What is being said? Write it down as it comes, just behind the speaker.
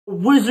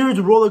Wizards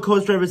roller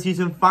coaster of a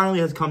season finally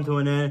has come to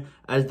an end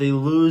as they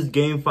lose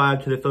Game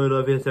 5 to the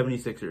Philadelphia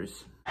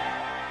 76ers. The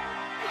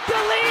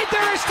lead,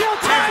 there is still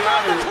time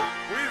on the clock.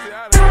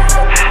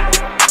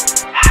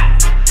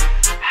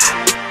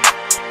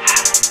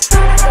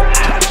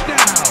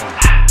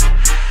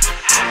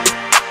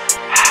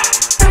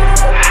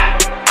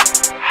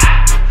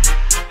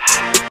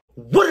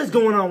 What is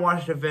going on,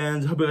 Washington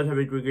fans? Hope you guys have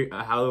a great,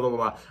 I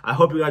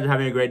hope you guys are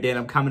having a great day, and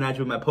I'm coming at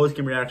you with my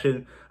post-game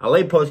reaction, a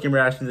late post-game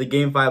reaction to the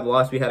Game 5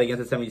 loss we had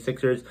against the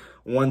 76ers,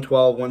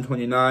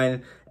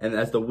 112-129, and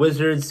as the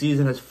Wizards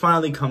season has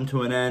finally come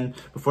to an end.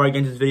 Before I get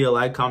into this video,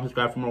 like, comment,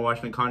 subscribe for more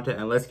Washington content,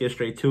 and let's get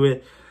straight to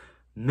it.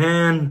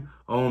 Man,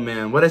 oh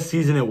man, what a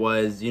season it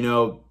was. You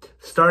know,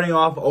 starting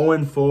off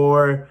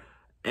 0-4,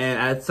 and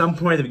at some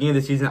point at the beginning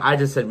of the season, I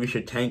just said we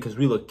should tank because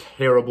we looked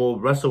terrible.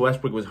 Russell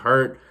Westbrook was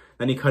hurt.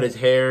 Then he cut his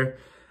hair.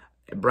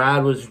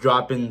 Brad was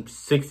dropping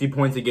 60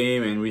 points a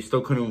game, and we still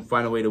couldn't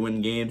find a way to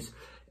win games.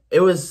 It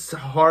was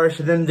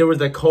harsh. And then there was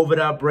the COVID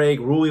outbreak.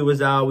 Rui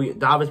was out.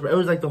 Davis. It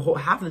was like the whole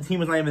half of the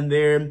team was not even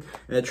there. And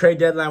the trade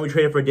deadline, we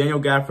traded for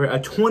Daniel Gafford, a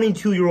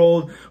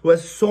 22-year-old who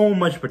has so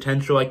much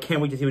potential. I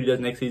can't wait to see what he does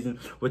next season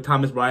with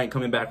Thomas Bryant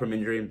coming back from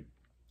injury.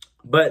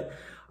 But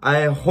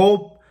I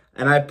hope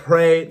and I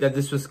pray that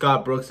this was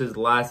Scott Brooks'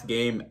 last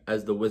game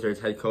as the Wizards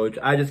head coach.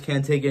 I just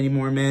can't take it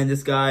anymore, man.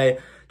 This guy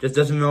just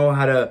doesn't know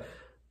how to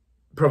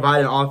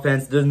provide an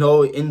offense. There's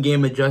no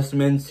in-game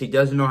adjustments. He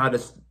doesn't know how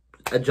to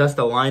adjust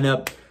the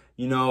lineup,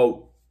 you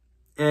know.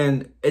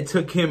 And it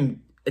took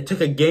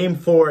a game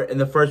 4 in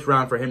the first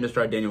round for him to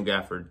start Daniel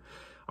Gafford,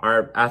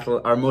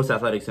 our most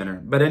athletic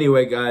center. But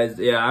anyway, guys,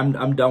 yeah,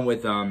 I'm done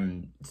with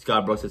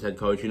Scott Brooks as head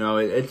coach. You know,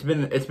 it's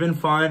been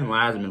fun. Well,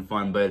 it hasn't been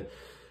fun, but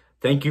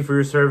thank you for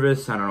your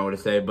service. I don't know what to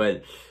say,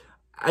 but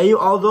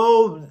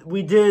although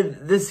we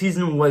did, this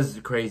season was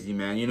crazy,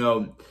 man. You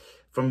know,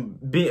 from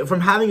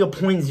having a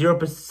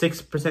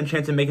 0.06%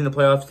 chance of making the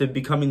playoffs to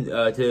becoming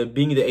to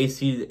being the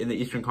AC in the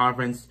Eastern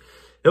Conference,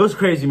 it was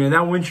crazy, man.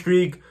 That win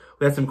streak,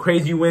 we had some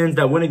crazy wins.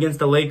 That win against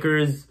the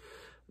Lakers,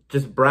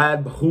 just Brad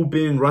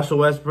hooping, Russell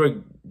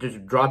Westbrook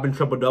just dropping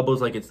triple doubles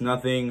like it's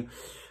nothing,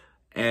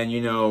 and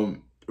you know,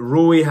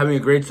 Rui having a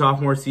great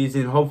sophomore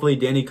season. Hopefully,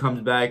 Danny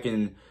comes back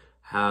and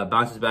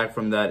bounces back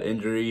from that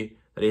injury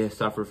that he has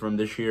suffered from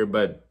this year.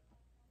 But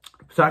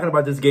talking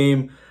about this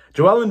game,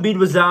 Joel Embiid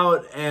was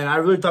out, and I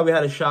really thought we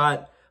had a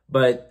shot.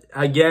 But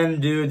again,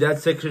 dude, that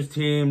Sixers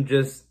team,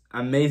 just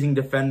amazing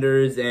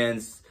defenders.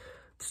 And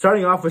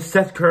starting off with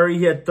Seth Curry,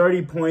 he had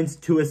 30 points,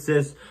 2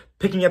 assists,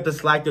 picking up the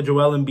slack that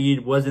Joel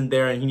Embiid wasn't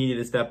there and he needed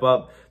to step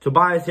up.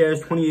 Tobias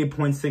Harris, 28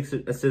 points, 6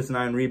 assists,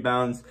 9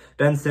 rebounds.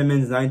 Ben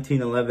Simmons,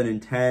 19, 11,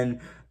 and 10.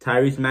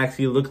 Tyrese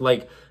Maxey looked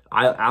like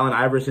Allen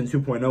Iverson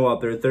 2.0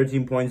 out there,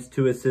 13 points,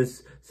 2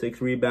 assists,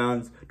 6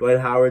 rebounds. Dwight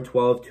Howard,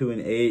 12, 2,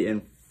 and 8,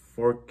 and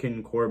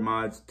Forkin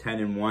Korkmaz, 10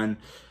 and 1.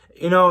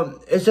 You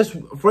know, it's just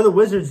for the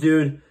Wizards,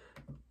 dude.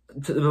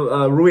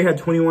 Rui had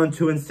 21,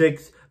 2 and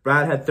 6.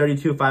 Brad had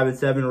 32, 5 and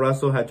 7.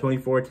 Russell had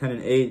 24, 10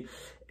 and 8.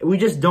 We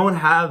just don't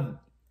have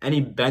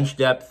any bench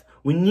depth.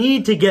 We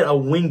need to get a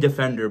wing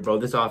defender, bro,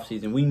 this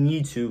offseason. We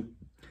need to.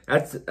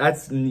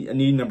 That's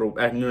need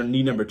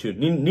number 2.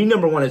 Need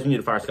number 1 is we need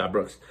to fire Scott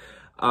Brooks.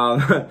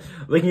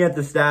 Looking at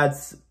the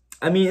stats,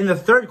 I mean, in the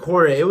third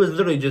quarter, it was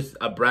literally just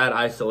a Brad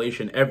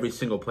isolation every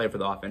single play for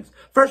the offense.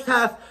 First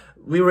half,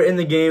 we were in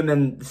the game,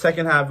 and the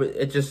second half,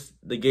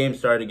 the game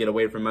started to get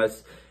away from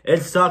us.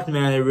 It sucked,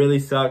 man. It really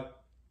sucked.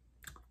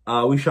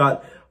 We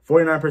shot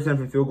 49%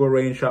 from field goal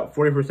range, shot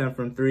 40%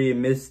 from 3,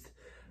 missed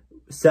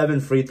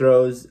 7 free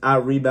throws,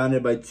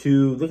 out-rebounded by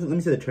 2. Let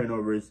me see the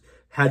turnovers.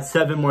 Had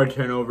 7 more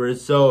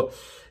turnovers. So,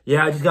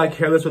 yeah, I just got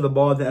careless with the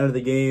ball at the end of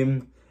the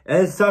game.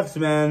 And it sucks,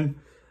 man.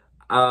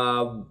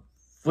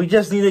 We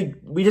just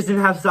didn't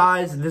have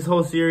size this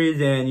whole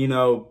series, and you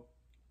know,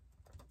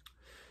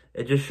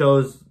 it just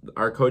shows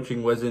our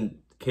coaching wasn't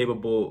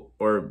capable,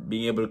 or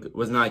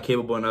was not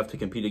capable enough to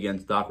compete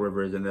against Doc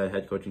Rivers and the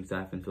head coaching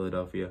staff in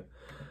Philadelphia.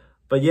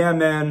 But yeah,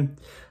 man,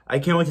 I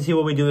can't wait to see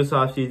what we do this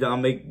offseason.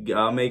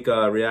 I'll make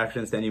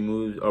reactions to any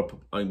moves or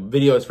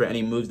videos for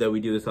any moves that we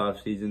do this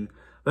offseason.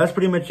 But that's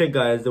pretty much it,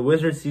 guys. The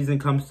Wizards season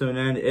comes to an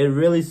end. It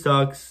really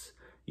sucks,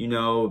 you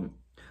know.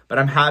 But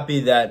I'm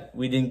happy that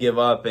we didn't give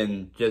up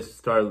and just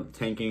start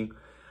tanking.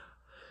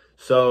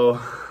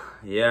 So,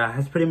 yeah,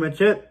 that's pretty much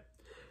it.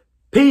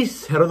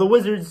 Peace. Head of the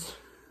Wizards.